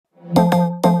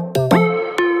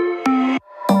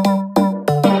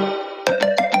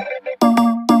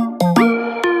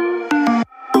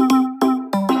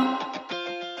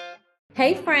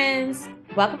Hey, friends.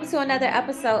 Welcome to another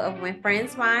episode of When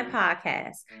Friends Wine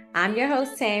podcast. I'm your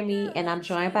host, Tammy, and I'm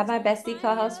joined by my bestie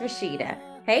co host, Rashida.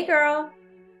 Hey, girl.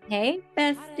 Hey,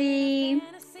 bestie.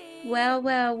 Well.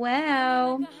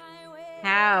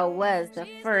 How was the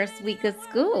first week of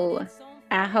school?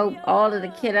 I hope all of the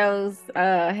kiddos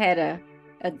had a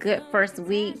good first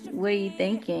week. What are you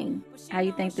thinking? How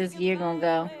you think this year gonna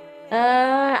go?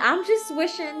 I'm just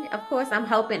wishing, of course, I'm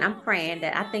hoping, I'm praying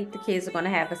that I think the kids are going to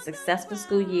have a successful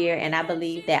school year. And I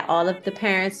believe that all of the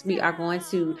parents, we are going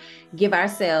to give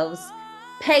ourselves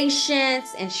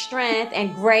patience and strength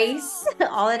and grace,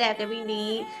 all of that we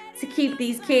need to keep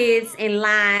these kids in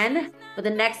line for the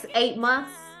next 8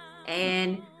 months.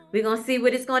 And we're going to see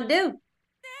what it's going to do.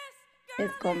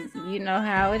 It's gonna, you know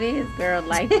how it is, girl.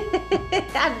 Life,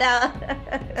 I know.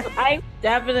 life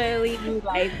definitely be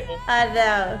life. I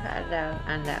know.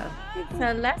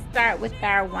 So let's start with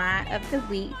our wine of the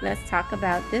week. Let's talk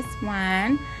about this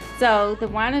wine. So the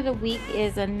wine of the week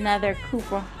is another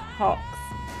Hawk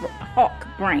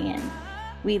brand.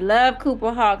 We love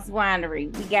Cooper Hawks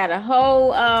Winery. We got a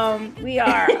whole we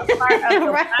are a part of the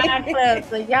wine club.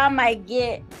 So y'all might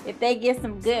get, if they get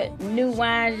some good new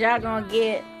wines, y'all gonna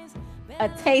get a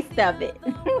taste of it.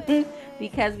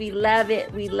 Because we love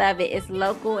it. We love it. It's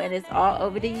local and it's all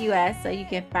over the US, so you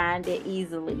can find it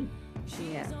easily.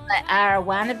 Yeah. But our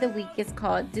wine of the week is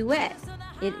called Duet.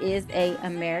 It is a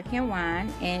American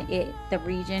wine, and the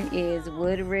region is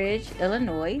Woodridge,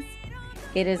 Illinois.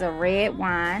 It is a red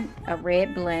wine, a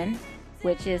red blend,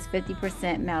 which is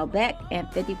 50% Malbec and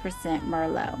 50%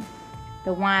 Merlot.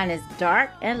 The wine is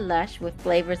dark and lush with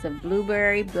flavors of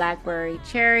blueberry, blackberry,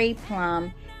 cherry,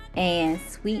 plum, and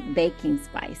sweet baking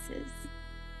spices.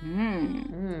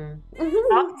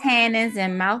 Soft tannins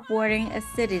and mouth-watering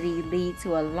acidity lead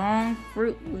to a long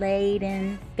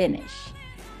fruit-laden finish.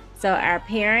 So our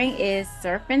pairing is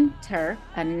Surf and Turf,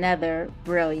 another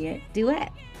brilliant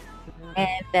duet.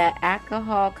 And the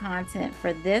alcohol content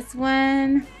for this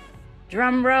one,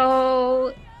 drum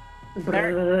roll,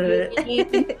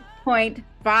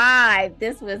 13.5.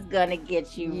 This was gonna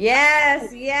get you.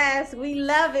 Yes, we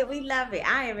love it.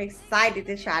 I am excited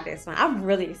to try this one. I'm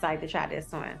really excited to try this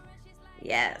one.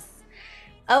 Yes.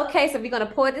 Okay, so we're going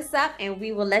to pour this up and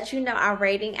we will let you know our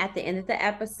rating at the end of the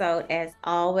episode, as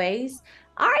always.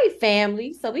 All right,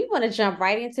 family. So we want to jump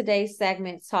right into today's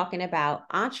segment talking about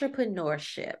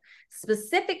entrepreneurship,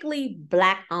 specifically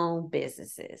Black-owned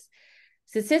businesses.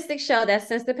 Statistics show that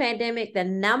since the pandemic, the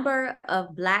number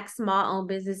of Black small-owned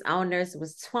business owners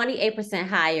was 28%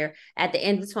 higher at the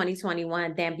end of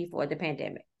 2021 than before the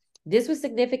pandemic. This was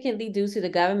significantly due to the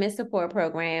government support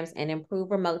programs and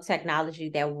improved remote technology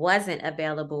that wasn't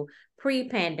available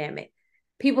pre-pandemic.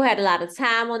 People had a lot of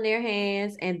time on their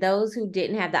hands, and those who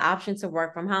didn't have the option to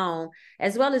work from home,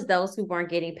 as well as those who weren't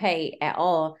getting paid at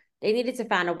all, they needed to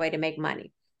find a way to make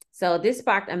money. So this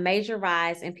sparked a major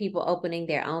rise in people opening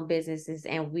their own businesses,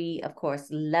 and we, of course,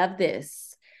 love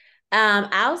this.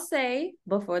 I'll say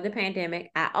before the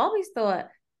pandemic, I always thought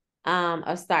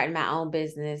of starting my own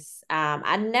business.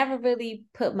 I never really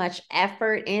put much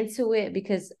effort into it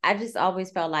because I just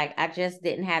always felt like I just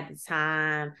didn't have the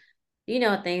time,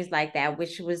 things like that, it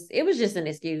was just an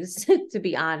excuse to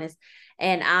be honest.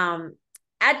 And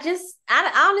I just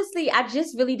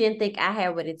really didn't think I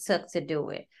had what it took to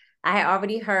do it. I had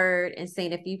already heard and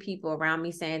seen a few people around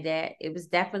me saying that it was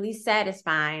definitely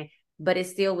satisfying, but it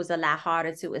still was a lot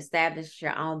harder to establish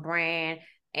your own brand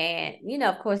and,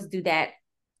 of course, do that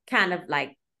kind of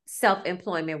like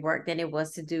self-employment work than it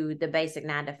was to do the basic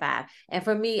 9 to 5. And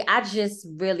for me, I just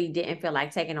really didn't feel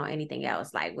like taking on anything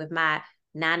else. Like with my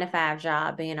 9 to 5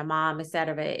 job, being a mom,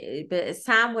 etc. But as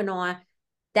time went on,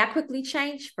 that quickly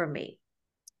changed for me.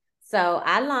 So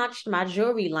I launched my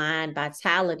jewelry line,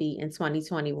 Vitality, in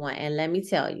 2021. And let me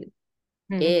tell you,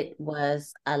 Mhm. it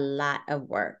was a lot of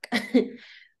work.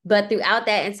 But throughout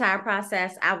that entire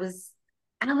process, I was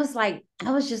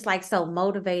just like so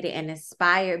motivated and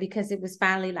inspired because it was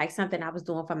finally like something I was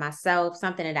doing for myself,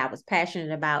 something that I was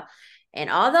passionate about. And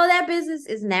although that business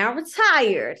is now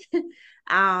retired,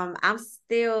 I'm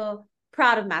still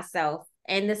proud of myself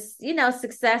and this,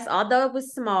 success, although it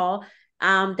was small,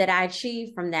 that I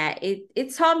achieved from that.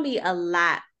 It taught me a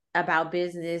lot about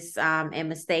business and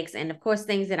mistakes, and of course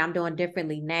things that I'm doing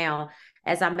differently now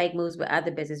as I make moves with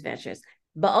other business ventures.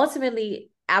 But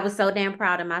ultimately, I was so damn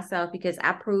proud of myself because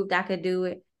I proved I could do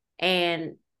it,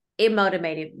 and it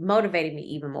motivated me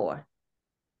even more.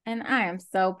 And I am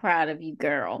so proud of you,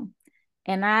 girl.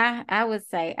 And I would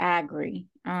say I agree.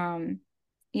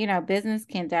 Business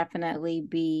can definitely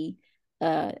be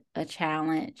a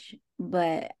challenge,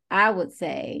 but I would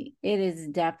say it is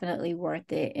definitely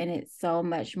worth it. And it's so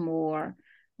much more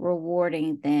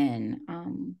rewarding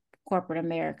than corporate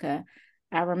America.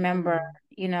 I remember,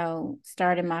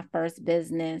 starting my first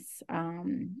business,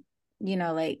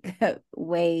 like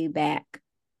way back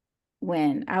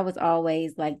when I was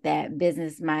always like that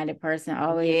business minded person,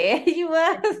 always, Yeah, you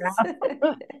was.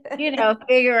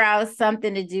 figure out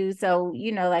something to do. So,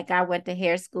 like I went to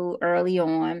hair school early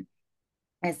on.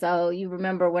 And so you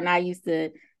remember when I used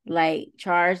to like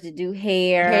charge to do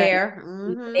hair, Hair. do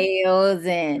Mm-hmm. nails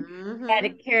and Mm-hmm.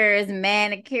 pedicures,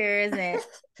 manicures, and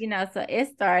so it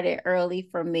started early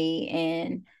for me.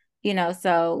 And,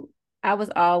 so I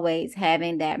was always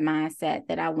having that mindset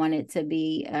that I wanted to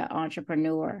be an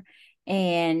entrepreneur.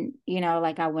 And,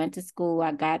 like I went to school,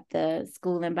 I got the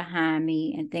schooling behind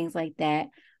me and things like that.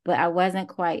 But I wasn't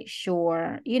quite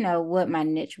sure, what my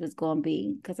niche was going to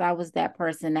be, because I was that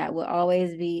person that would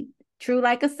always be true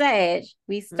like a Sag.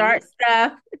 We start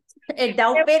stuff And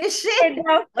don't finish and it,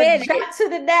 don't but finish. jump to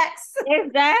the next.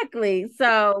 Exactly.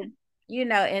 So,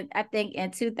 and I think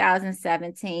in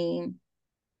 2017,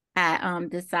 I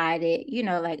decided,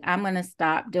 like I'm gonna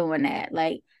stop doing that.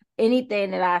 Like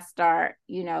anything that I start,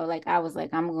 like I was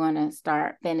like, I'm gonna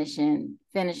start finishing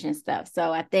stuff.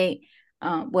 So I think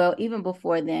well, even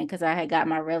before then, because I had got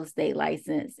my real estate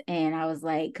license and I was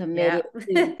like Yeah. committed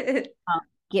to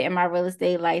getting my real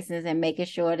estate license and making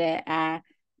sure that I,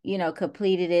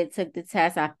 completed it, took the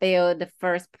test. I failed the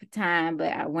first time,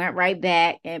 but I went right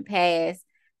back and passed.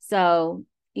 So,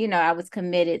 I was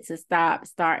committed to stop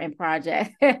starting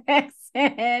projects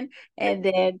and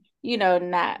then,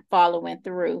 not following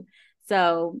through.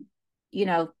 So,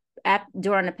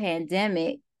 during the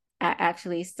pandemic, I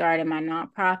actually started my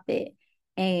nonprofit.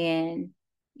 And,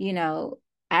 you know,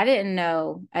 I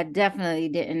definitely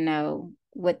didn't know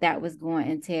what that was going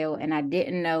to entail. And I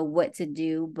didn't know what to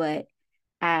do, but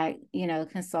I,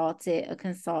 consulted a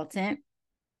consultant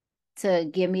to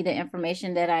give me the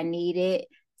information that I needed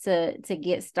to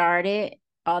get started.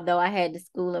 Although I had the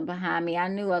schooling behind me, I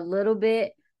knew a little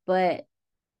bit, but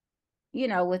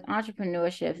with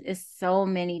entrepreneurship, it's so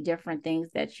many different things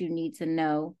that you need to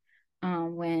know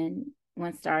when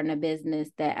starting a business,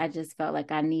 that I just felt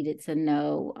like I needed to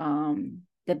know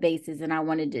the basis, and I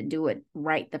wanted to do it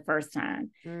right the first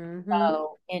time. Mm-hmm.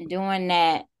 So in doing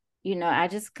that, I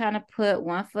just kind of put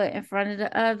one foot in front of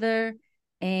the other.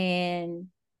 And,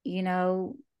 you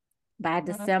know, by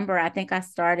December, I think I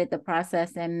started the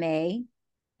process in May.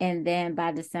 And then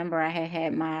by December, I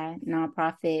had my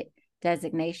nonprofit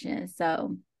designation.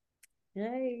 So,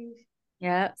 Yay.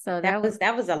 yeah, so That was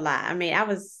a lot. I mean, I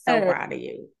was so uh, proud of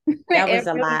you. That it was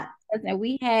a really lot. was. And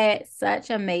we had such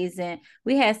an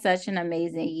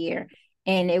amazing year.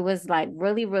 And it was like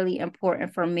really, really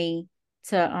important for me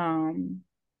to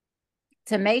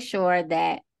make sure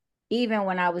that even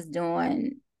when I was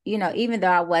doing, even though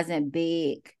I wasn't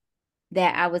big,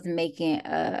 that I was making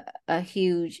a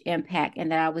huge impact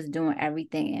and that I was doing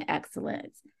everything in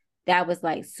excellence. That was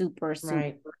like super, super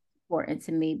Right. important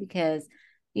to me because,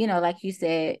 like you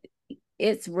said,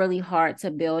 it's really hard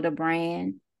to build a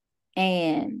brand.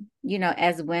 And,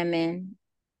 as women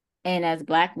and as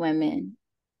Black women,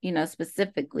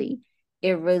 specifically,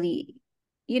 it really,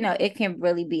 it can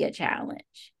really be a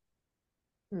challenge.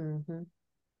 Mm-hmm.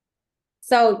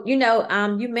 So,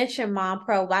 you mentioned Mom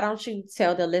Pro. Why don't you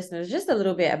tell the listeners just a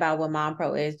little bit about what Mom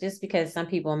Pro is, just because some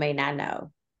people may not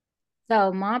know.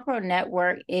 So, Mom Pro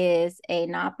Network is a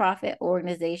nonprofit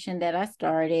organization that I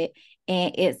started,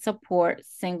 and it supports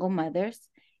single mothers.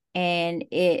 And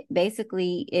it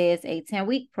basically is a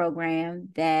 10-week program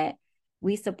that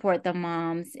we support the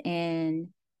moms in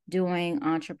doing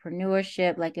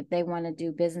entrepreneurship, like if they want to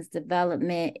do business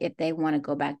development, if they want to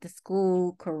go back to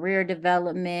school, career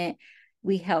development.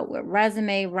 We help with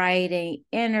resume writing,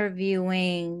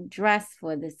 interviewing, dress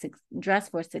for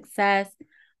success.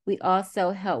 We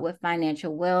also help with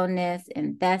financial wellness,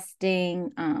 investing,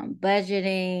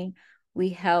 budgeting. We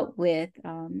help with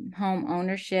home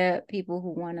ownership, people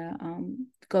who want to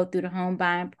go through the home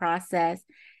buying process.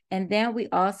 And then we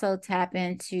also tap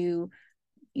into,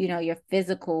 your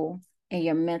physical and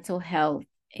your mental health.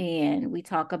 And we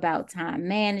talk about time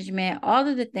management, all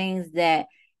of the things that,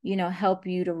 help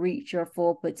you to reach your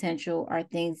full potential are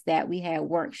things that we had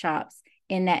workshops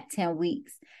in that 10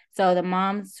 weeks. So the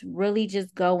moms really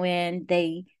just go in,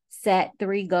 they set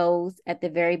 3 goals at the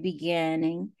very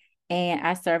beginning, and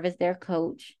I serve as their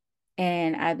coach.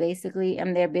 And I basically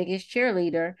am their biggest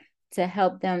cheerleader to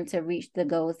help them to reach the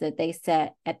goals that they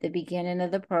set at the beginning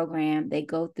of the program. They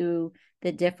go through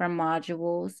the different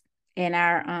modules, and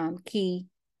our key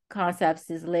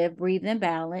concepts is live, breathe, and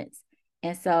balance.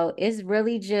 And so it's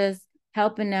really just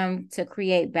helping them to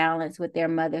create balance with their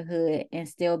motherhood and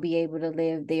still be able to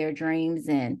live their dreams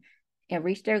and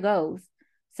reach their goals.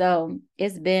 So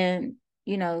it's been,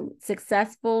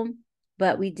 successful,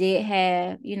 but we did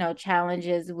have,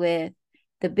 challenges with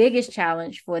the biggest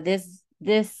challenge for this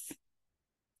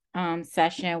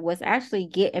session was actually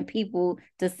getting people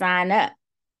to sign up.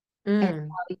 And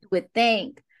you would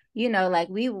think, like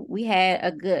we had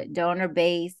a good donor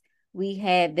base, we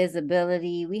had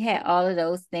visibility, we had all of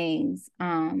those things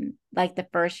like the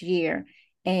first year,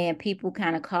 and people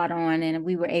kind of caught on and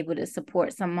we were able to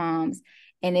support some moms.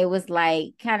 And it was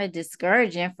like kind of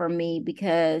discouraging for me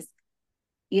because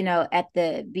at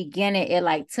the beginning it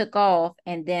like took off,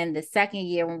 and then the second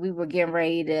year when we were getting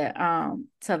ready to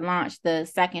launch the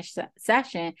second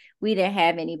session, we didn't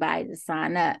have anybody to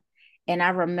sign up. And I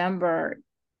remember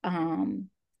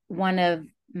one of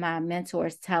my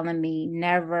mentors telling me,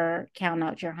 never count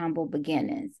out your humble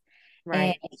beginnings.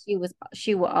 Right. And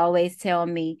she would always tell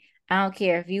me, I don't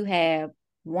care if you have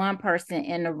one person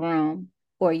in the room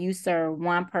or you serve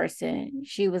one person.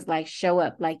 She was like, show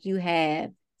up like you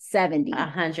have 70.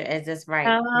 100 is just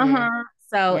right. Yeah.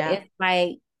 So it's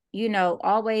like,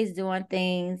 always doing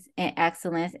things in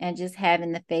excellence and just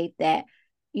having the faith that,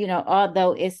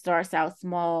 although it starts out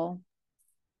small,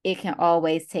 it can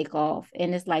always take off.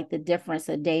 And it's like the difference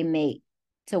a day make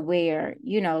to where,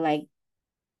 like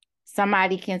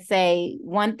somebody can say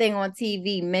one thing on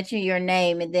TV, mention your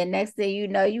name, and then next thing you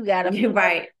know, you got a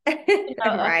right.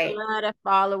 a flood of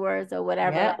followers or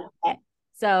whatever like that.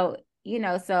 So,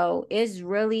 so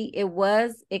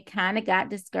it kind of got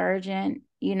discouraging,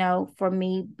 for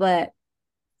me, but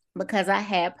because I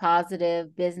had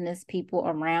positive business people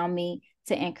around me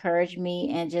to encourage me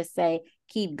and just say,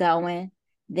 keep going.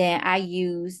 Then I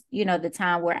used, the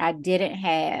time where I didn't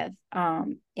have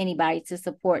anybody to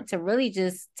support to really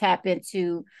just tap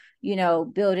into,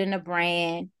 building a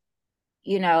brand,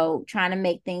 trying to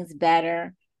make things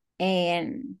better.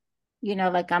 And,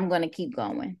 like I'm going to keep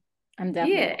going. I'm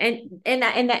definitely.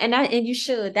 And you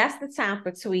should. That's the time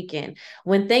for tweaking.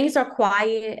 When things are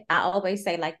quiet, I always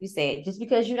say, like you said, just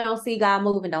because you don't see God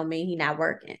moving don't mean He's not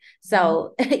working.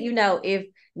 So, if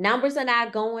numbers are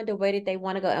not going the way that they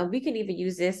want to go, and we can even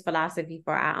use this philosophy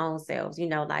for our own selves,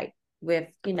 like with,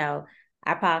 our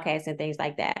podcasts and things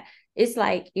like that. It's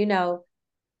like,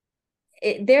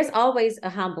 there's always a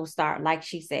humble start, like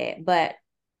she said, but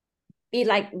you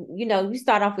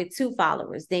start off with 2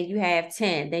 followers, then you have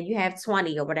 10, then you have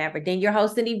 20 or whatever, then you're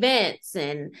hosting events,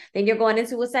 and then you're going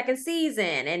into a second season,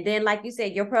 and then like you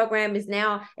said, your program is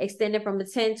now extended from a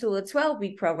 10 to a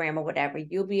 12-week program or whatever.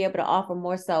 You'll be able to offer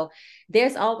more. So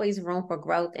there's always room for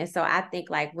growth. And so I think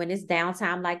like when it's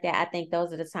downtime like that, I think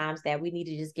those are the times that we need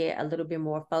to just get a little bit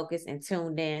more focused and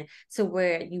tuned in to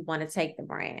where you want to take the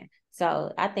brand.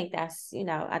 So I think that's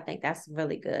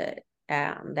really good.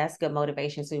 That's good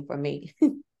motivation too for me.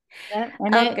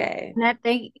 Okay. And I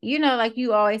think, like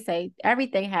you always say,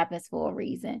 everything happens for a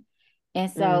reason. And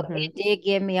so it did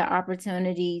give me an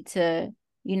opportunity to,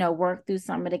 work through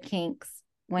some of the kinks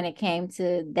when it came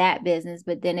to that business,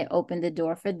 but then it opened the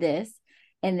door for this.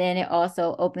 And then it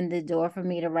also opened the door for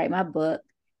me to write my book.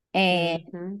 And,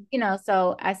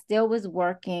 so I still was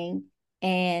working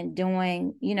and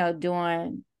doing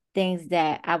things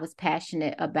that I was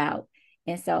passionate about.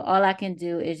 And so all I can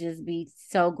do is just be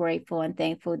so grateful and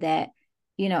thankful that,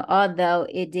 although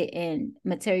it didn't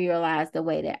materialize the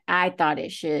way that I thought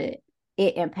it should,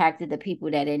 it impacted the people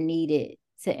that it needed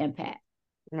to impact.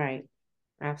 Right.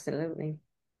 Absolutely.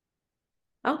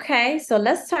 Okay. So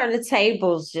let's turn the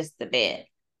tables just a bit.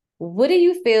 What do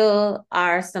you feel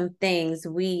are some things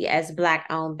we as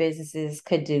Black-owned businesses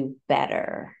could do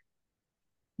better?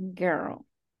 Girl.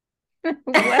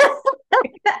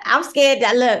 I'm scared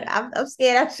that I'm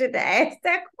scared I shouldn't ask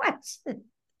that question.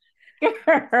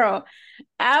 Girl,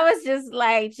 I was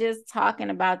just talking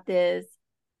about this,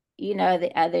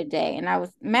 the other day. And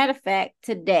matter of fact,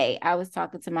 today I was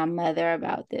talking to my mother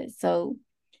about this. So,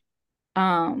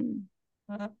 so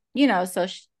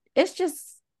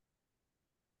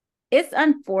it's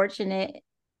unfortunate,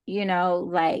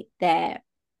 like that.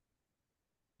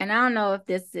 And I don't know if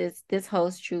this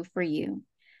holds true for you.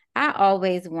 I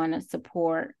always want to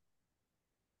support,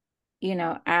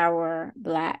 our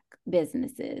Black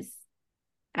businesses,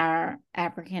 our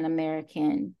African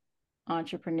American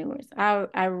entrepreneurs.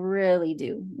 I really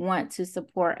do want to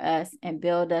support us and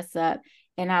build us up.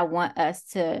 And I want us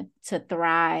to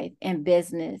thrive in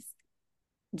business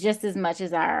just as much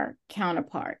as our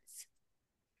counterparts.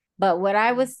 But what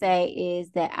I would say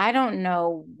is that I don't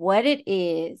know what it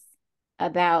is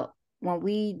about when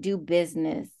we do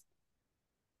business,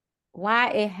 why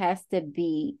it has to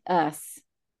be us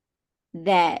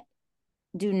that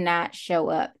do not show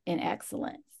up in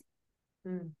excellence.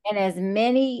 Mm. And as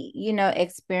many,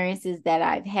 experiences that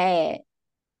I've had,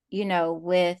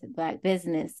 with Black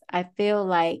business, I feel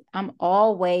like I'm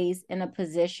always in a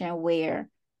position where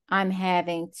I'm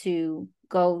having to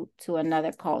go to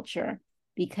another culture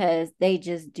because they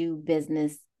just do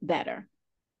business better,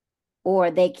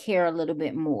 or they care a little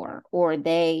bit more, or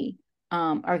they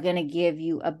are going to give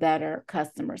you a better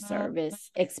customer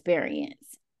service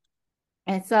experience.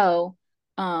 And so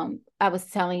I was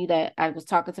telling you that I was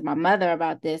talking to my mother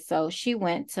about this. So she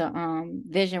went to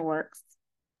VisionWorks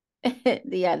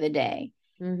the other day.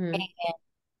 Mm-hmm. And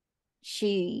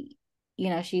she,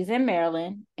 she's in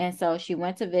Maryland. And so she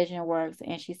went to VisionWorks,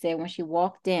 and she said when she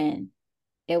walked in,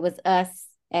 it was us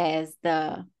as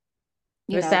the,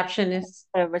 Receptionist.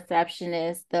 the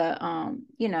receptionist,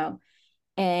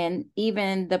 and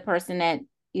even the person that,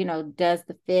 does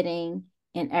the fitting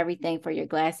and everything for your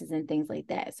glasses and things like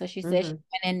that. So she said she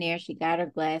went in there, she got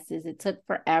her glasses. It took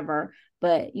forever,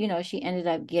 but she ended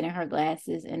up getting her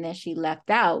glasses, and then she left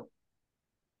out.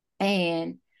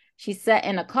 And she sat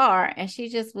in a car, and she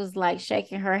just was like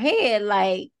shaking her head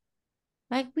like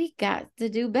we got to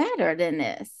do better than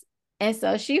this. And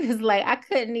so she was like, I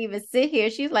couldn't even sit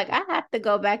here. She's like, I have to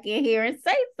go back in here and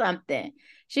say something.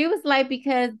 She was like,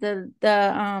 because the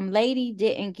lady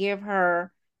didn't give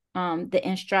her the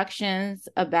instructions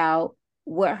about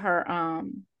what her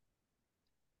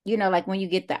like when you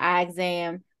get the eye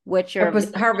exam, what your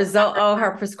her result,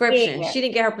 her prescription. Yeah. She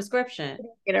didn't get her prescription. She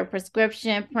didn't get her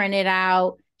prescription printed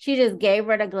out. She just gave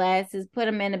her the glasses, put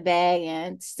them in a bag,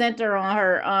 and sent her on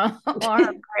her on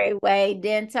her great way.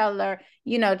 Then tell her,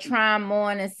 try them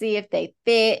on and see if they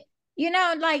fit.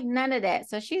 Like none of that.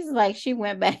 So she's like, she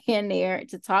went back in there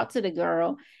to talk to the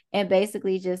girl and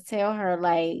basically just tell her,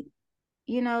 like,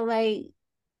 like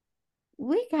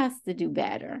we got to do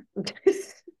better.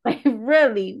 Like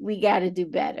really, we got to do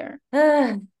better.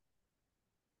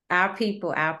 Our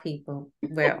people.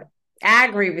 Well, I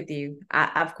agree with you.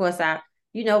 Of course,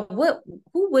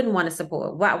 who wouldn't want to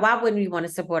support? Why wouldn't we want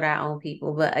to support our own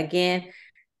people? But again,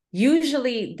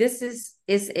 usually this is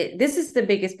the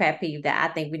biggest pet peeve that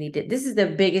I think we need to, this is the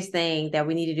biggest thing that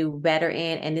we need to do better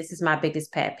in. And this is my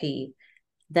biggest pet peeve,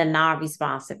 the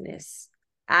non-responsiveness.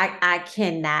 I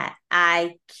cannot.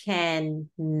 I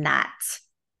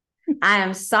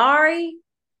am sorry.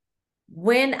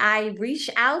 When I reach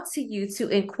out to you to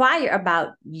inquire about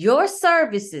your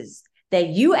services that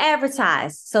you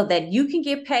advertise so that you can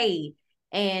get paid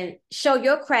and show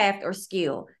your craft or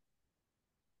skill,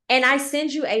 and I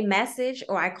send you a message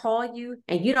or I call you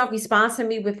and you don't respond to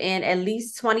me within at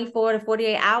least 24 to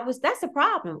 48 hours, that's a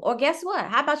problem. Or guess what?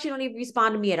 How about you don't even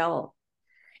respond to me at all?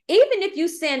 Even if you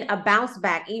send a bounce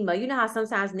back email, you know how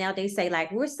sometimes now they say,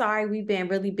 like, we're sorry, we've been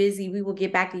really busy, we will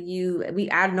get back to you.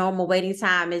 Our normal waiting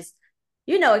time is,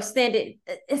 extended.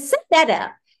 Set that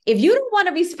up. If you don't want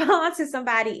to respond to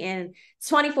somebody in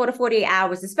 24 to 48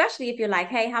 hours, especially if you're like,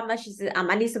 hey, how much is it?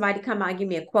 I need somebody to come out and give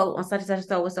me a quote on such and such,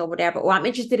 so and so, whatever, or I'm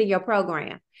interested in your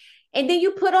program. And then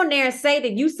you put on there and say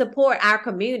that you support our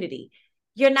community.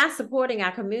 You're not supporting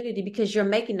our community because you're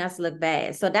making us look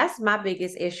bad. So that's my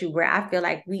biggest issue, where I feel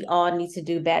like we all need to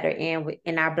do better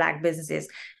in our Black businesses.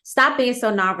 Stop being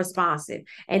so non-responsive.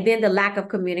 And then the lack of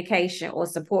communication or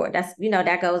support. That's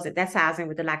that ties in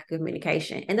with the lack of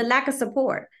communication and the lack of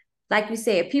support. Like you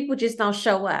said, people just don't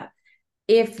show up.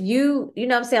 If you know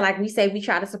what I'm saying, like we say, we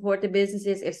try to support the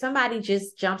businesses. If somebody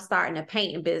just jumpstarting a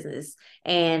painting business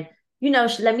and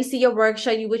let me see your work, show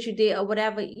you what you did or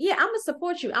whatever. Yeah, I'm going to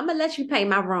support you. I'm going to let you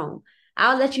paint my room.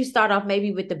 I'll let you start off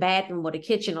maybe with the bathroom or the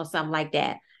kitchen or something like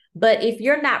that. But if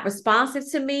you're not responsive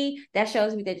to me, that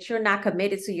shows me that you're not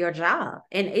committed to your job.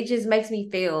 And it just makes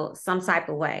me feel some type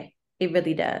of way. It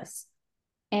really does.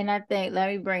 And I think,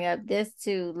 let me bring up this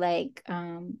too, like,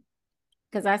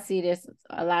 because I see this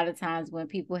a lot of times when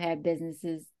people have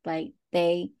businesses, like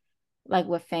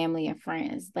with family and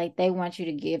friends, like they want you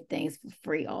to give things for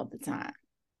free all the time.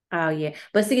 Oh yeah.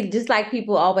 But see, just like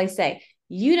people always say,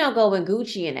 you don't go in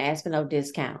Gucci and ask for no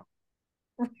discount.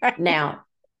 Right. Now,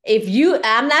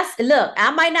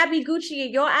 I might not be Gucci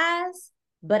in your eyes,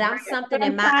 but I'm something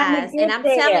in my eyes. And I'm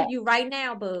telling you right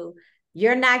now, boo,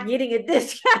 you're not getting a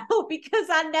discount because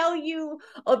I know you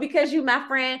or because you my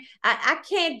friend. I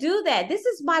can't do that. This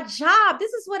is my job.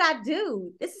 This is what I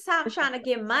do. This is how I'm trying to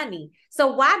get money.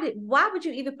 So why would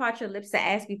you even part your lips to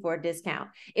ask me for a discount?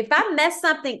 If I mess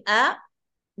something up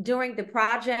during the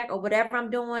project or whatever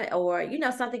I'm doing, or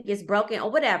something gets broken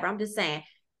or whatever, I'm just saying,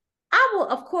 I will,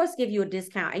 of course, give you a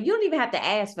discount, and you don't even have to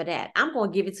ask for that. I'm going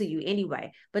to give it to you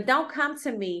anyway. But don't come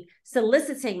to me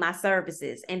soliciting my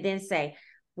services and then say,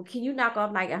 Well, can you knock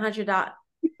off like $100?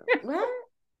 What?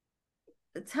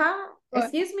 Tom?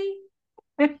 Excuse me?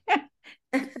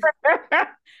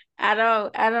 I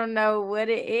don't know what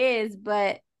it is,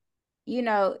 but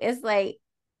it's like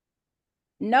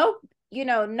know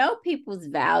know people's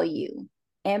value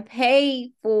and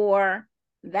pay for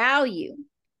value. And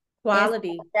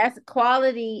Quality. that's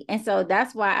quality. And so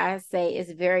that's why I say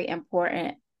it's very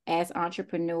important as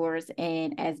entrepreneurs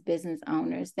and as business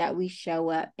owners that we show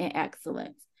up in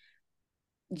excellence.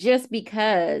 Just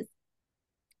because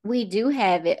we do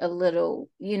have it a little,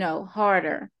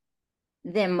 harder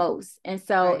than most. And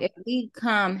so Right. if we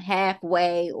come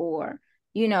halfway or,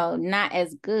 not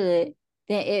as good,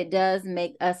 then it does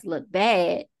make us look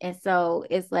bad. And so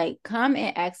it's like come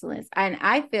in excellence. And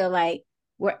I feel like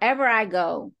wherever I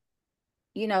go,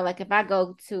 like if I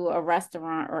go to a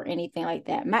restaurant or anything like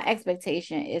that, my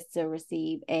expectation is to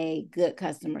receive a good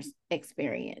customer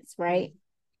experience, right?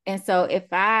 Mm-hmm. And so if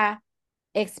I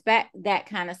expect that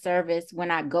kind of service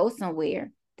when I go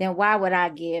somewhere, then why would I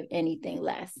give anything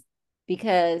less?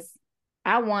 Because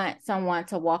I want someone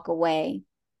to walk away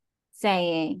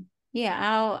saying,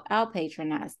 yeah, I'll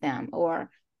patronize them, or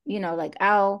like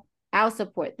I'll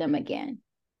support them again.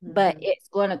 But Mm-hmm. it's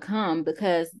going to come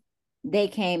because they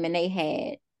came and they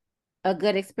had a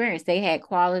good experience. They had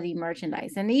quality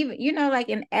merchandise. And even, like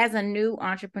as a new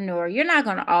entrepreneur, you're not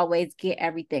going to always get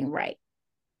everything right.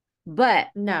 But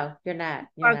No, you're not.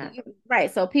 You're not.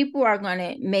 right. So people are going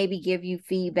to maybe give you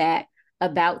feedback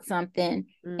about something.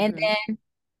 And Mm-hmm. then,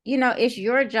 it's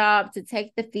your job to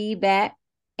take the feedback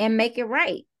and make it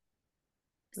right.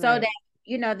 So that,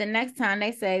 Right. the next time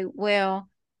they say, well,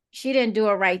 she didn't do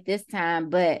it right this time,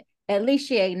 but at least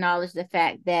she acknowledged the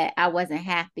fact that I wasn't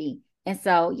happy. And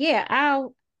so, yeah,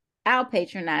 I'll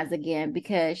patronize again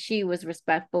because she was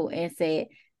respectful and said,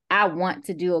 I want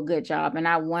to do a good job and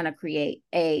I want to create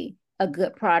a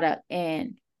good product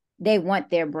and they want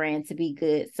their brand to be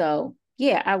good. So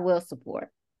yeah, I will support.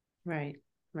 Right.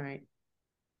 Right.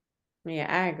 Yeah,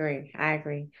 I agree. I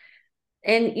agree.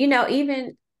 And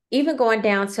even going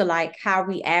down to like how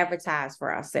we advertise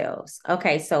for ourselves.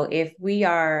 Okay, so if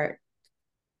you're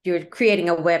creating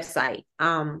a website,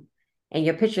 and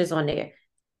your pictures on there,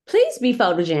 please be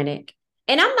photogenic.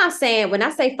 And I'm not saying, when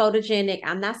I say photogenic,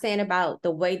 I'm not saying about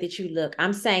the way that you look.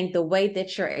 I'm saying the way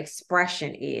that your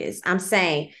expression is. I'm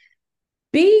saying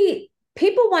be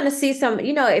people want to see some,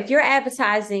 if you're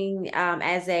advertising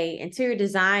as a interior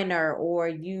designer, or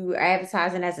you are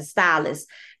advertising as a stylist,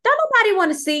 don't nobody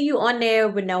want to see you on there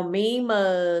with no mean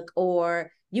mug,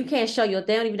 or you can't show they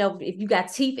don't even know if you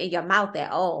got teeth in your mouth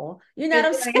at all. You know what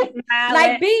I'm saying? Smiling.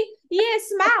 Like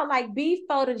smile, like be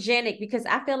photogenic, because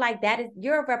I feel like that is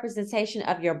you're a representation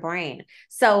of your brand.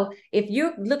 So if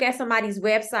you look at somebody's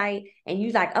website and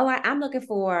you like, oh, I'm looking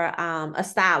for a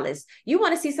stylist, you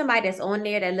want to see somebody that's on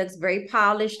there that looks very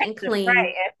polished and clean.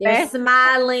 They're Right.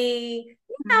 smiling.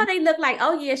 They look like,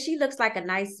 oh yeah, she looks like a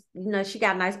nice, she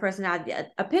got a nice personality.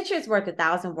 A picture is worth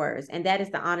 1,000 words, and that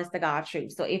is the honest to God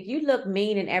truth. So if you look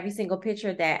mean in every single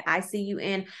picture that I see you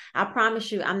in, I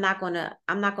promise you, I'm not gonna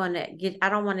I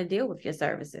don't want to deal with your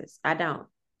services. I don't.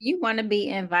 You want to be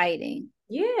inviting.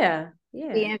 Yeah, Be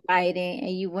yeah. inviting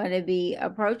and you want to be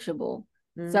approachable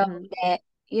so Mm-hmm.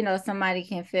 that somebody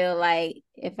can feel like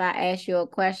if I ask you a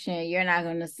question, you're not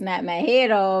going to snap my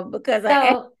head off because I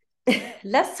asked. So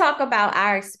let's talk about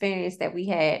our experience that we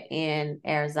had in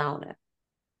Arizona.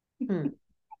 Hmm.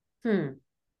 Hmm.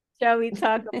 Shall we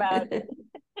talk about it?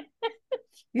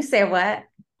 You said what?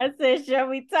 I said, shall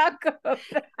we talk about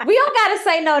it? We don't gotta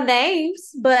say no names,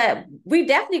 but we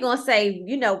definitely gonna say,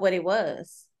 what it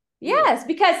was. Yeah. Yes,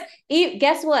 because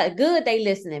guess what? Good, they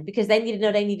listening because they need to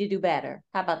know they need to do better.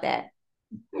 How about that?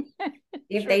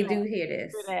 If True they that. do hear True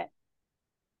this. that.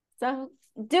 So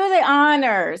do the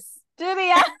honors. Do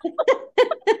the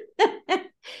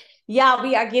Y'all,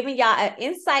 we are giving y'all an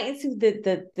insight into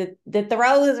the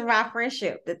throes of our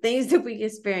friendship, the things that we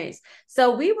experienced.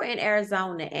 So we were in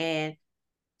Arizona, and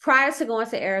prior to going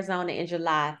to Arizona in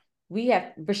July,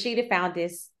 Rashida found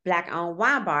this Black-owned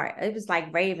wine bar. It was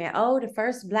like raving, oh, the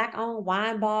first Black-owned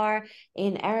wine bar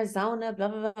in Arizona, blah,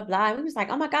 blah, blah, blah. And we was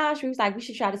like, oh my gosh. We was like, we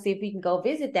should try to see if we can go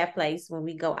visit that place when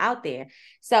we go out there.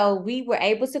 So we were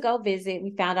able to go visit.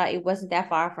 We found out it wasn't that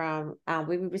far from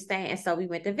where we were staying. And so we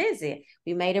went to visit.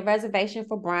 We made a reservation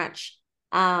for brunch.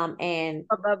 And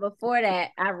but before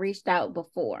that, I reached out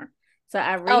before. So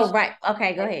oh, right.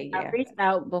 Okay, go ahead. I Yeah. reached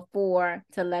out before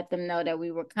to let them know that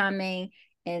we were coming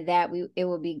and that it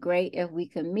would be great if we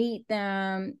could meet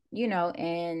them,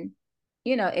 and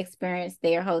experience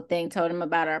their whole thing. Told them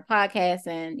about our podcast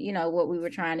and what we were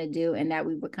trying to do, and that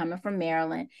we were coming from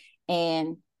Maryland,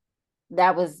 and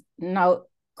that was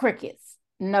crickets,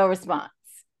 no response.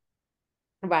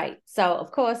 Right. So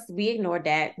of course we ignored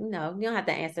that. No, you don't have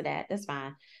to answer that. That's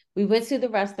fine. We went to the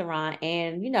restaurant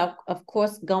and of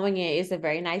course going in is a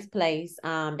very nice place.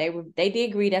 They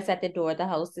did greet us at the door. The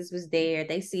hostess was there.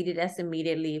 They seated us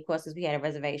immediately, of course, as we had a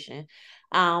reservation.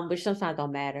 Which sometimes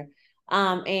don't matter.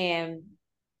 And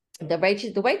the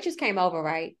waitress came over,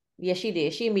 right? Yeah, she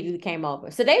did. She immediately came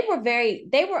over. So they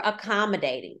were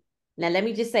accommodating. Now let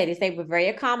me just say this. They were very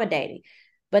accommodating.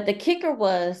 But the kicker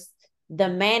was the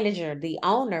manager, the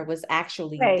owner was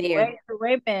actually there.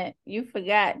 Wait a minute. You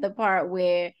forgot the part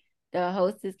where the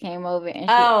hostess came over and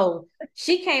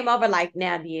she came over like,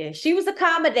 now, yeah, she was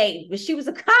accommodating, but she was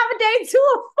accommodating to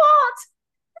a fault.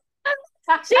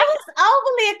 She was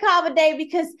overly accommodating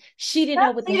because she didn't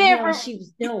know what the hell she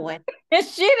was doing.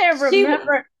 She didn't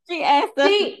remember. She asked us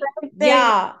the same thing.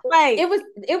 Yeah,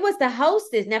 it was the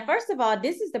hostess. Now, first of all,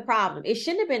 this is the problem. It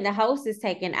shouldn't have been the hostess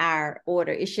taking our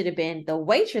order. It should have been the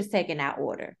waitress taking our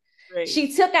order. Right.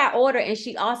 She took our order and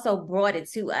she also brought it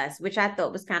to us, which I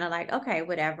thought was kind of like, okay,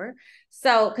 whatever.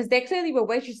 So, because there clearly were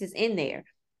waitresses in there.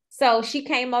 So she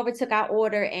came over, took our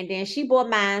order, and then she brought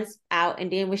mine's out.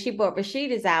 And then when she brought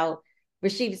Rashida's out,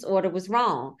 Rashida's order was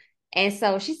wrong. And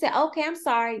so she said, okay, I'm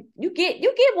sorry. You get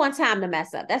one time to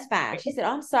mess up. That's fine. She said,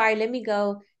 oh, I'm sorry. Let me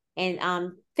go and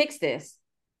fix this.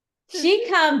 She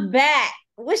come back.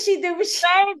 What she do?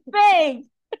 Same thing.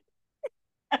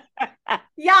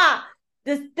 Yeah.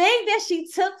 The thing that she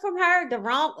took from her, the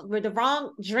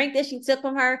wrong drink that she took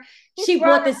from her, she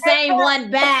brought the same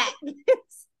one back.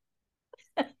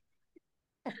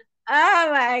 Oh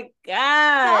my God.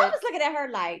 So I was looking at her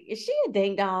like, is she a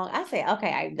ding dong? I said,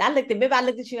 okay. I looked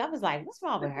at you. I was like, what's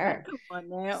wrong with her? Come on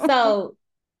now. So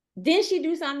did she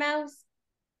do something else?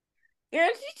 Yeah,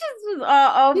 she just was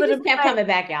all over. She just kept coming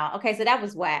back, y'all. Okay, so that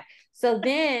was whack. So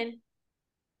then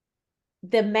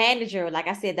the manager, like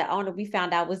I said, the owner, we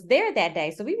found out was there that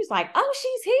day. So we was like, oh,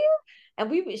 she's here. And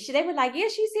they were like, yeah,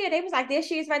 she's here. They was like, there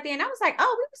she is right there. And I was like,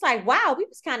 oh, we was like, wow, we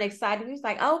was kind of excited. We was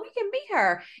like, oh, we can meet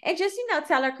her and just,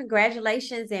 tell her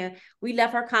congratulations. And we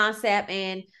left her concept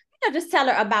and, just tell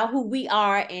her about who we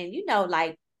are and,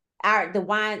 like the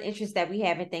wine interest that we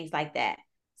have and things like that.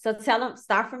 So tell them,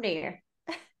 start from there.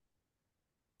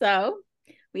 So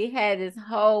we had this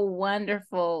whole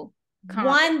wonderful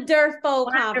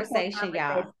conversation,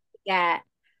 y'all. Got,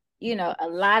 a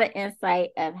lot of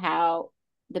insight of how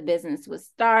the business was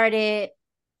started,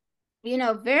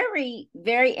 very,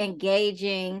 very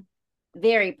engaging,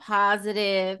 very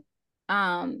positive.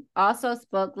 Also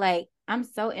spoke like, I'm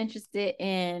so interested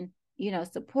in,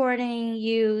 supporting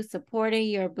you, supporting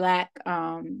your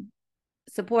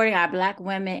supporting our Black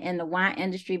women in the wine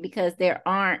industry because there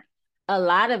aren't a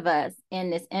lot of us in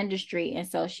this industry. And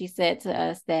so she said to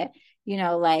us that,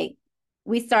 like,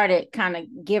 we started kind of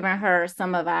giving her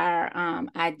some of our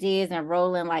ideas and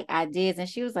rolling like ideas. And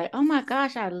she was like, oh my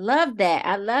gosh, I love that.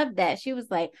 I love that. She was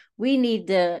like, we need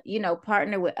to,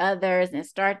 partner with others and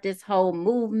start this whole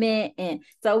movement. And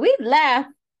so we left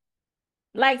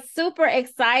like super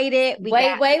excited.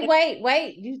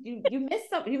 Wait. You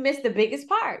missed something. You missed the biggest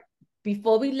part.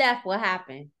 Before we left, what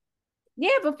happened?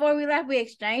 Yeah, before we left, we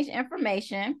exchanged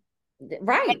information.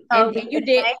 Right. And you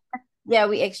did. Yeah,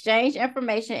 we exchanged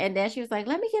information, and then she was like,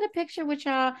 let me get a picture with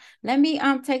y'all. Let me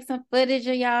take some footage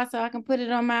of y'all so I can put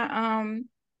it on my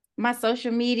my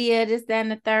social media, this, that,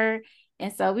 and the third.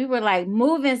 And so we were like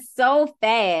moving so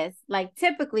fast. Like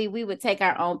typically we would take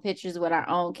our own pictures with our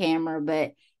own camera,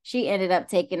 but she ended up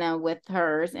taking them with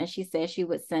hers, and she said she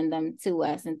would send them to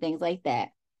us and things like that.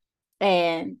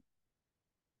 And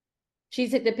she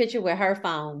took the picture with her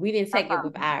phone. We didn't take it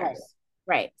with ours.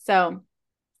 Right.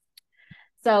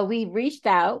 So we reached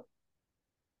out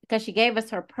because she gave us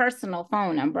her personal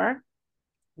phone number.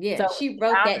 Yeah, so she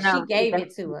wrote that. She gave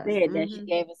it to us. Then she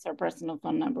gave us her personal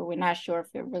phone number. We're not sure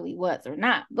if it really was or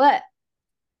not. But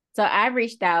so I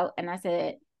reached out and I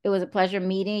said, it was a pleasure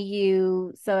meeting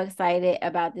you. So excited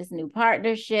about this new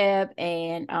partnership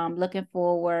and looking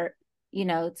forward,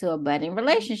 to a budding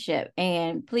relationship.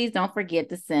 And please don't forget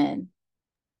to send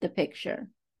the picture.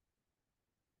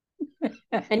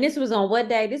 And this was on what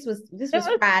day? This was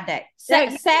Friday.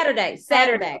 Saturday.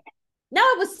 No,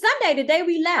 it was Sunday, the day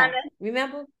we left.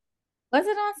 Remember? Was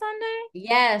it on Sunday?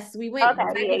 Yes, we went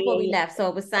before we left. So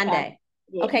it was Sunday.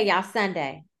 Okay, y'all,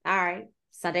 Sunday. All right.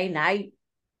 Sunday night.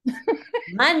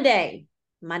 Monday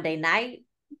night.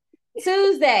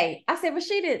 Tuesday. I said,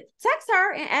 Rashida, text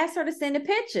her and ask her to send a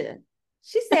picture.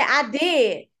 She said, I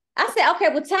did. I said, okay,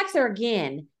 well, text her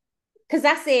again. Because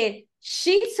I said,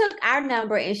 she took our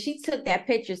number and she took that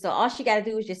picture. So all she got to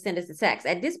do is just send us a text.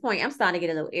 At this point, I'm starting to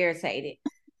get a little irritated.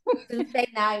 Tuesday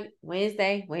night,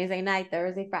 Wednesday night,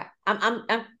 Thursday, Friday.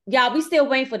 Y'all, we still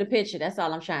waiting for the picture. That's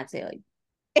all I'm trying to tell you.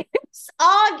 It's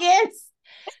August.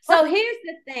 So here's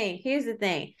the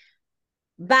thing.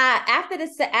 After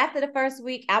the first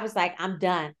week, I was like, I'm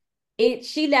done.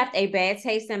 She left a bad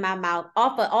taste in my mouth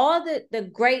off of all the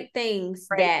great things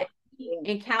that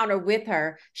encounter with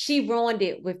her. She ruined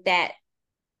it with that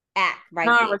act right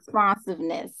there.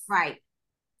 Non-responsiveness. Right.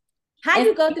 How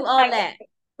you go through all that?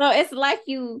 So it's like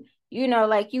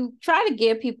like you try to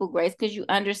give people grace because you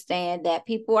understand that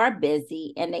people are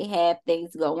busy and they have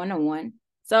things going on.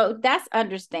 So that's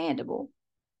understandable.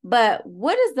 But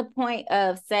what is the point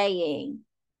of saying,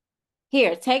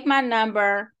 here, take my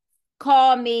number,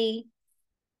 call me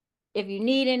if you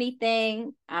need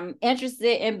anything. I'm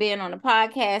interested in being on the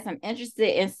podcast. I'm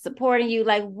interested in supporting you.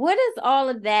 Like, what is all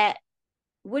of that?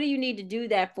 What do you need to do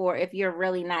that for if you're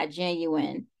really not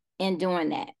genuine in doing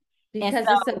that? Because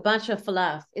it's a bunch of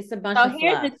fluff. It's a bunch of fluff. So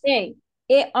here's the thing.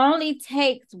 It only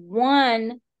takes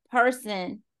one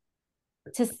person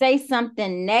to say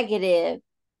something negative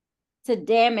to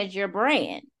damage your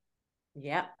brand.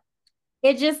 Yep.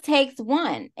 It just takes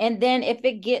one. And then if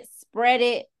it gets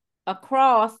spreaded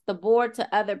across the board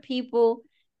to other people,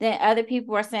 then other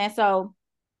people are saying, so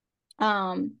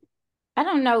I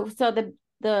don't know. So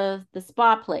the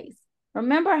spa place.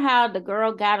 Remember how the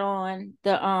girl got on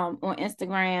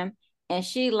Instagram and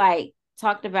she like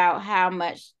talked about how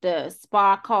much the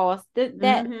spa cost. What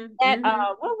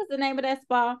was the name of that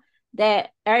spa that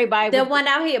everybody the one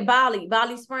out here,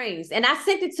 Bali Springs, and I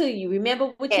sent it to you.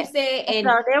 Remember what you said? And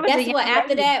so guess what?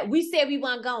 After that, we said we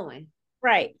weren't going.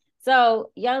 Right.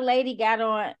 So young lady got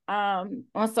on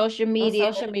social media.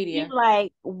 On social media. She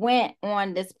like went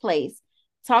on this place,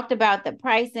 talked about the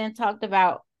pricing, talked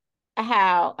about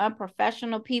how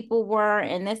unprofessional people were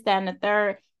and this, that, and the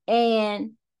third.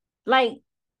 And like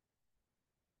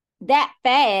that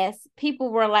fast,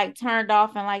 people were like turned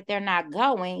off and like they're not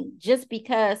going just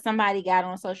because somebody got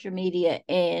on social media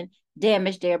and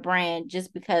damaged their brand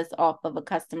just because off of a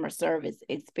customer service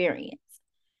experience.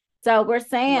 So we're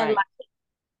saying like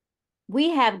we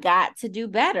have got to do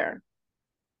better.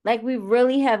 Like we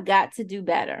really have got to do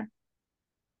better.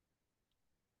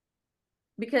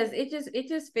 Because it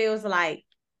just feels like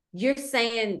you're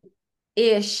saying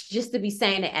ish just to be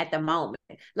saying it at the moment.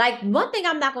 Like one thing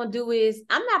I'm not gonna do is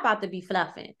I'm not about to be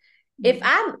fluffing.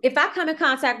 Mm-hmm. If I come in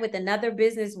contact with another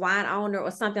business wine owner or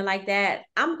something like that,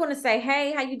 I'm gonna say,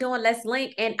 hey, how you doing? Let's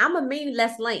link. And I'm gonna mean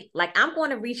let's link. Like I'm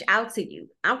gonna reach out to you.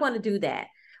 I'm gonna do that.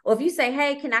 Or if you say,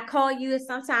 hey, can I call you at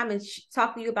some time and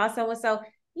talk to you about so and so?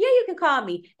 Yeah, you can call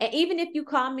me. And even if you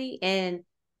call me and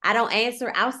I don't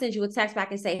answer, I'll send you a text back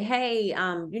and say, hey,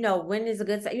 when is a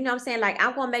good time? You know what I'm saying? Like,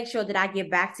 I'm going to make sure that I get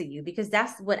back to you because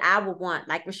that's what I would want.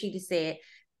 Like Rashida said,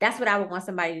 that's what I would want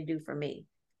somebody to do for me.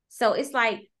 So it's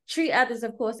like, treat others,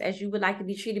 of course, as you would like to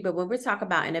be treated. But when we're talking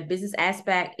about in a business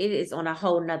aspect, it is on a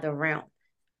whole nother realm.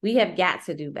 We have got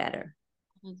to do better.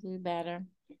 Do better.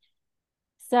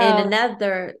 So, and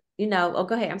another, go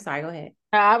ahead. I'm sorry. Go ahead.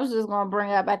 I was just going to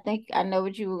bring up, I think I know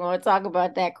what you were going to talk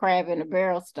about, that crab in the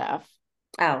barrel stuff.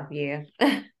 Oh, yeah.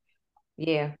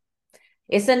 Yeah.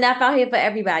 It's enough out here for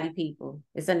everybody, people.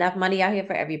 It's enough money out here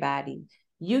for everybody.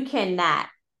 You can't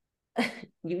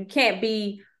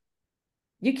be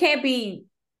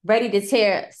ready to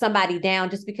tear somebody down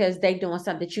just because they doing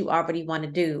something that you already want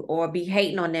to do, or be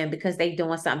hating on them because they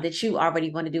doing something that you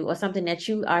already want to do, or something that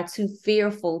you are too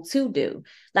fearful to do.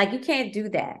 Like you can't do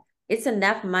that. It's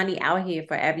enough money out here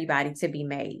for everybody to be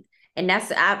made. And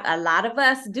that's a lot of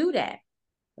us do that.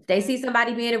 If they see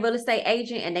somebody being a real estate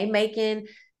agent and they making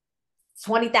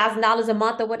 $20,000 a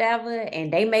month or whatever,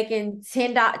 and they making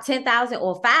 10,000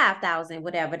 or 5,000,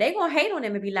 whatever, they gonna hate on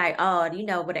them and be like, oh,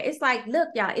 but it's like, look,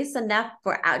 y'all, it's enough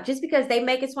for out. Just because they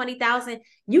make it 20,000,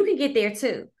 you can get there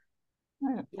too.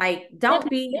 Like, don't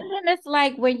be. And it's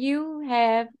like when you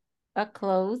have a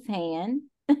closed hand,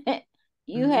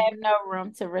 you have no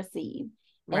room to receive.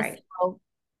 Right. And so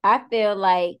I feel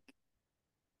like,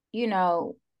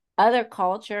 other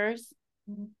cultures,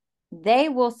 they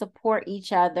will support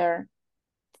each other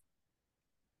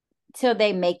till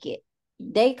they make it.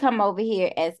 They come over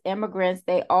here as immigrants.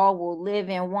 They all will live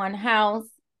in one house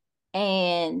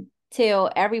and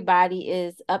till everybody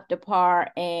is up to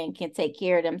par and can take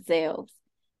care of themselves,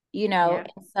 Yeah.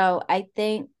 So I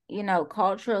think,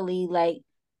 culturally, like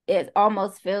it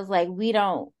almost feels like we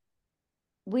don't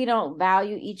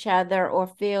value each other, or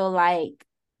feel like,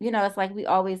 it's like we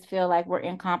always feel like we're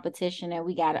in competition and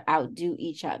we got to outdo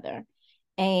each other.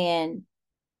 And,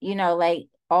 like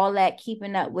all that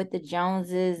keeping up with the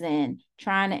Joneses and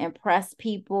trying to impress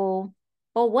people,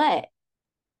 for what?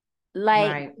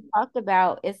 like Right. we talked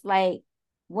about, it's like,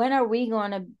 when are we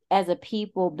going to, as a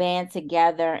people, band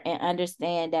together and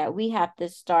understand that we have to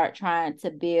start trying to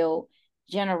build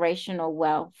generational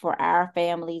wealth for our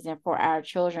families and for our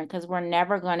children? Because we're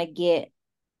never going to get,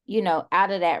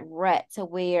 out of that rut to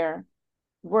where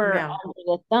we're Yeah. under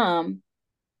the thumb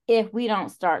if we don't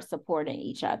start supporting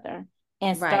each other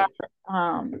and start,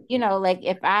 Right. like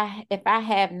if I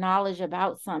have knowledge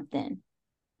about something,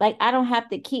 like I don't have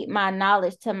to keep my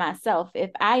knowledge to myself.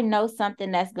 If I know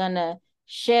something that's gonna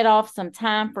shed off some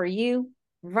time for you,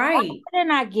 why Right.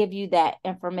 wouldn't I give you that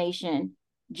information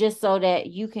just so that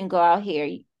you can go out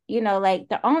here? Like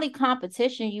the only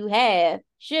competition you have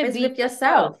should It's be with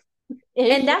yourself. yourself.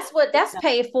 It And should that's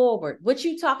pay it forward. What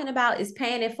you talking about is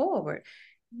paying it forward.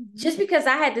 be. Just because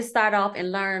I had to start off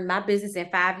and learn my business in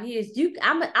 5 years,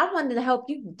 I wanted to help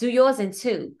you do yours in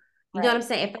two. You know what I'm Right.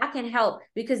 saying? If I can help,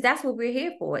 because that's what we're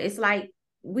here for. It's like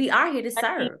we are here to I think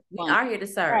serve. We one. are here to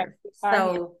Right. serve. We are here.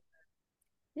 So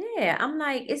yeah, I'm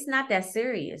like, it's not that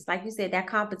serious. Like you said, that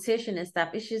competition and stuff,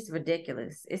 it's just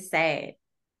ridiculous. It's sad.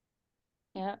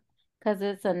 Yeah. Because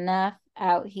it's enough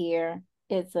out here.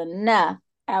 It's enough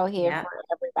out here Yeah, for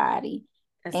everybody.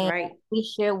 that's And right. we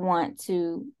should want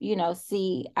to,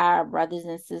 see our brothers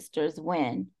and sisters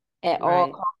win at all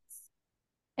Right. costs,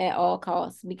 at all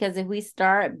costs. Because if we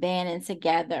start banding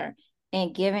together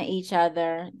and giving each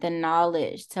other the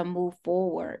knowledge to move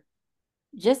forward,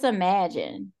 just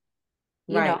imagine,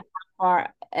 how Right.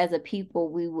 far as a people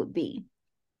we would be.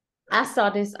 I saw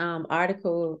this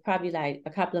article probably like a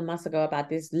couple of months ago about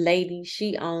this lady.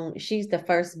 She's the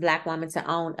first Black woman to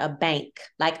own a bank,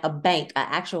 like a bank, an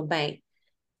actual bank.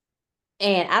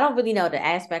 And I don't really know the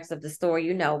aspects of the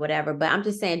story, whatever, but I'm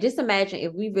just saying, just imagine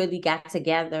if we really got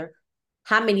together,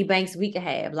 how many banks we could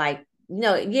have. Like,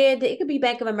 yeah, it could be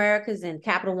Bank of America's and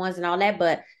Capital Ones and all that,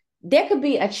 but there could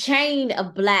be a chain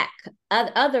of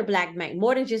other black bank,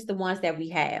 more than just the ones that we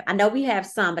have. I know we have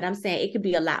some, but I'm saying it could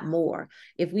be a lot more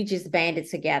if we just banded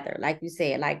together. Like you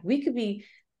said, like we could be,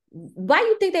 why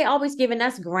you think they always giving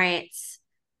us grants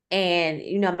and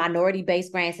minority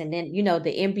based grants and then the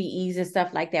MBEs and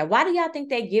stuff like that? Why do y'all think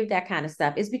they give that kind of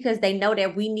stuff? It's because they know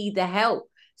that we need the help.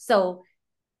 So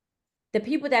the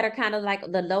people that are kind of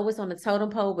like the lowest on the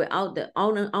totem pole with all the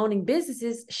owning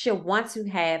businesses should want to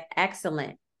have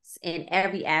excellence in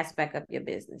every aspect of your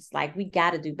business. Like we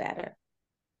got to do better.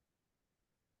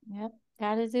 Yep.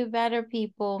 Got to do better,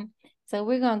 people. So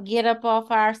we're going to get up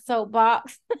off our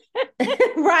soapbox.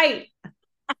 Right.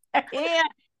 Yeah,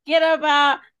 get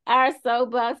up our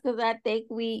soapbox, because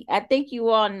I think you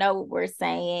all know what we're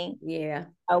saying. Yeah.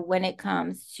 When it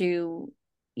comes to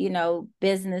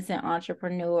business and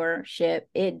entrepreneurship,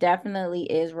 it definitely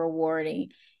is rewarding.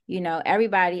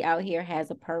 Everybody out here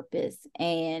has a purpose,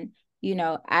 and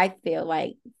I feel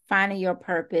like finding your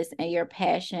purpose and your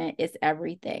passion is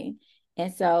everything.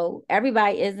 And so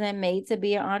everybody isn't made to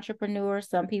be an entrepreneur.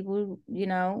 Some people,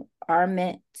 are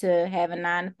meant to have a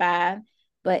 9 to 5.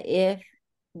 But if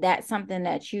that's something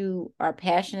that you are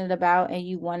passionate about and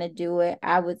you want to do it,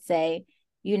 I would say,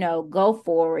 go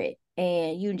for it.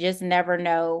 And you just never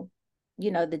know,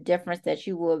 the difference that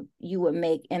you would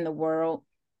make in the world,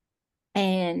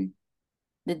 and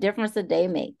the difference a day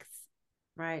makes.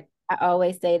 Right. I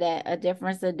always say that a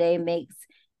difference a day makes.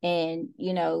 And,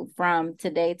 from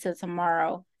today to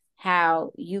tomorrow,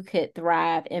 how you could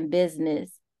thrive in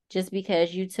business just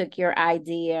because you took your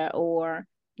idea or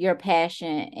your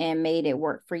passion and made it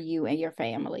work for you and your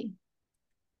family.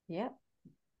 Yep.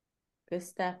 Good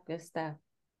stuff. Good stuff.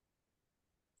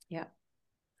 Yep.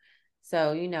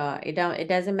 So, it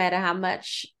doesn't matter how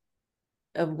much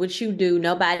of what you do,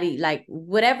 nobody, like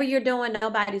whatever you're doing,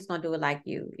 nobody's gonna do it like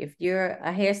you. If you're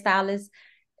a hairstylist,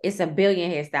 it's a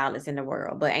billion hairstylists in the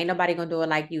world, but ain't nobody gonna do it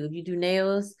like you. If you do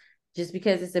nails, just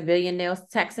because it's a billion nails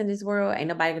techs in this world, ain't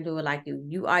nobody gonna do it like you.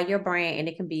 You are your brand, and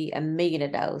it can be a million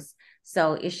of those.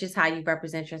 So it's just how you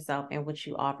represent yourself and what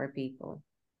you offer people.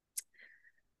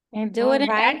 And do All it in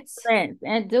right. excellence.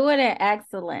 And do it in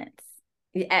excellence.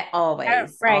 Yeah,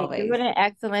 always, Right. Do always. it in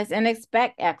excellence and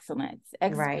expect excellence.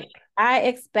 Right. I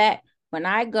expect, when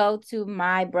I go to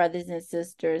my brothers and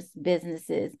sisters'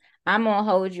 businesses, I'm going to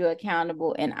hold you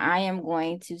accountable, and I am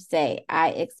going to say,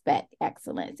 I expect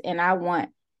excellence. And I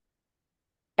want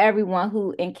everyone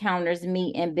who encounters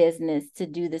me in business to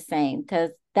do the same,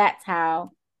 because that's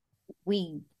how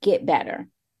we get better.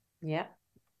 Yep.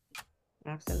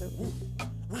 Absolutely.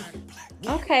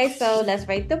 Okay, so let's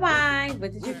rate the wine.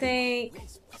 What did you think?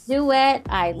 Duet,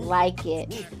 I like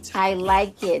it. I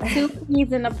like it. Two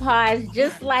peas in a pod,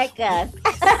 just like us.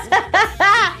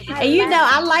 And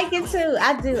I like it too.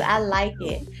 I do. I like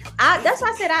it. That's why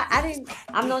I said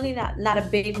I'm only not a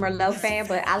big Merlot fan,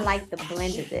 but I like the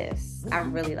blend of this. I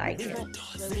really like it.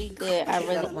 Really good. I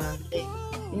really like it.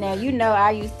 Now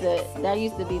that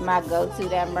used to be my go-to,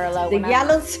 that Merlot. The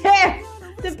Yellowtail,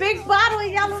 the big bottle of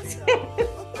Yellowtail.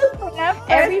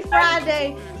 Every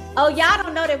Friday. Oh, y'all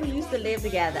don't know that we used to live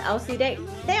together. Oh, see, they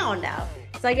don't know.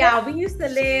 So y'all, we used to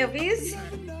live.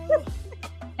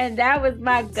 And that was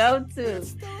my go-to.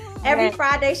 Every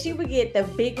Friday, she would get the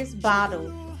biggest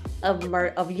bottle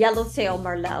of Yellowtail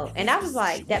Merlot, and I was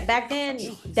like, that back then,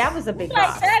 that was a big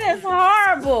bottle. That is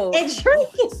horrible. And drink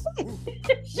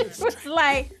it. She was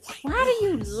like, why do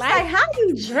you like? How do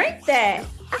you drink that?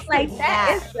 I'm like,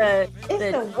 that is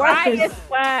the driest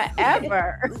wine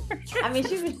ever. I mean,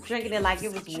 she was drinking it like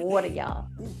it was water, y'all.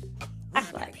 I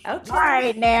was like, okay. All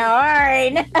right now.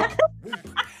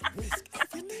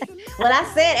 Well,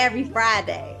 I said every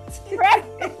Friday. You're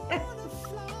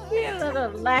a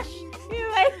little lush.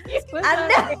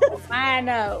 I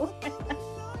know.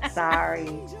 Wino. Sorry.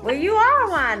 Well, you are a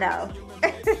wino.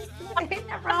 Ain't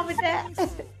nothing wrong with that.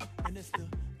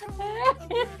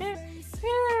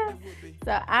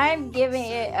 So I'm giving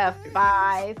it a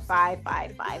 5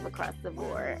 across the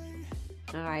board.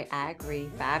 All right, I agree.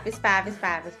 5 is 5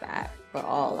 for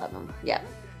all of them. Yep.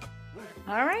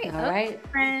 All right,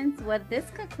 friends. Well, this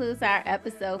concludes our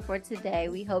episode for today.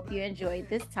 We hope you enjoyed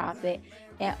this topic.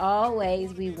 And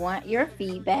always, we want your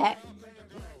feedback.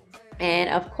 And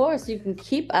of course, you can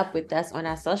keep up with us on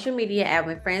our social media at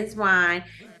When Friends Wine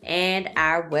and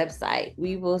our website.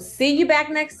 We will see you back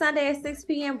next Sunday at 6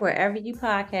 p.m. wherever you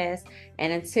podcast.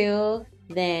 And until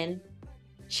then,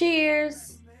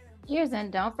 cheers. Cheers.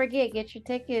 And don't forget, get your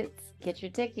tickets. Get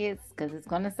your tickets because it's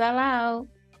going to sell out.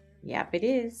 Yep, it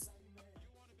is.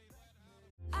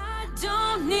 I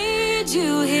don't need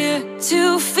you here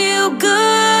to feel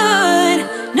good.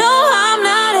 No, I'm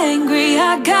not angry.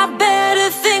 I got better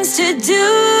things to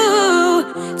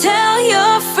do. Tell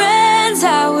your friends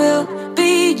I will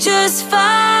be just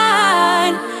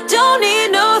fine. Don't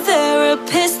need no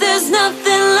therapist. There's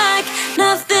nothing like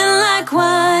nothing.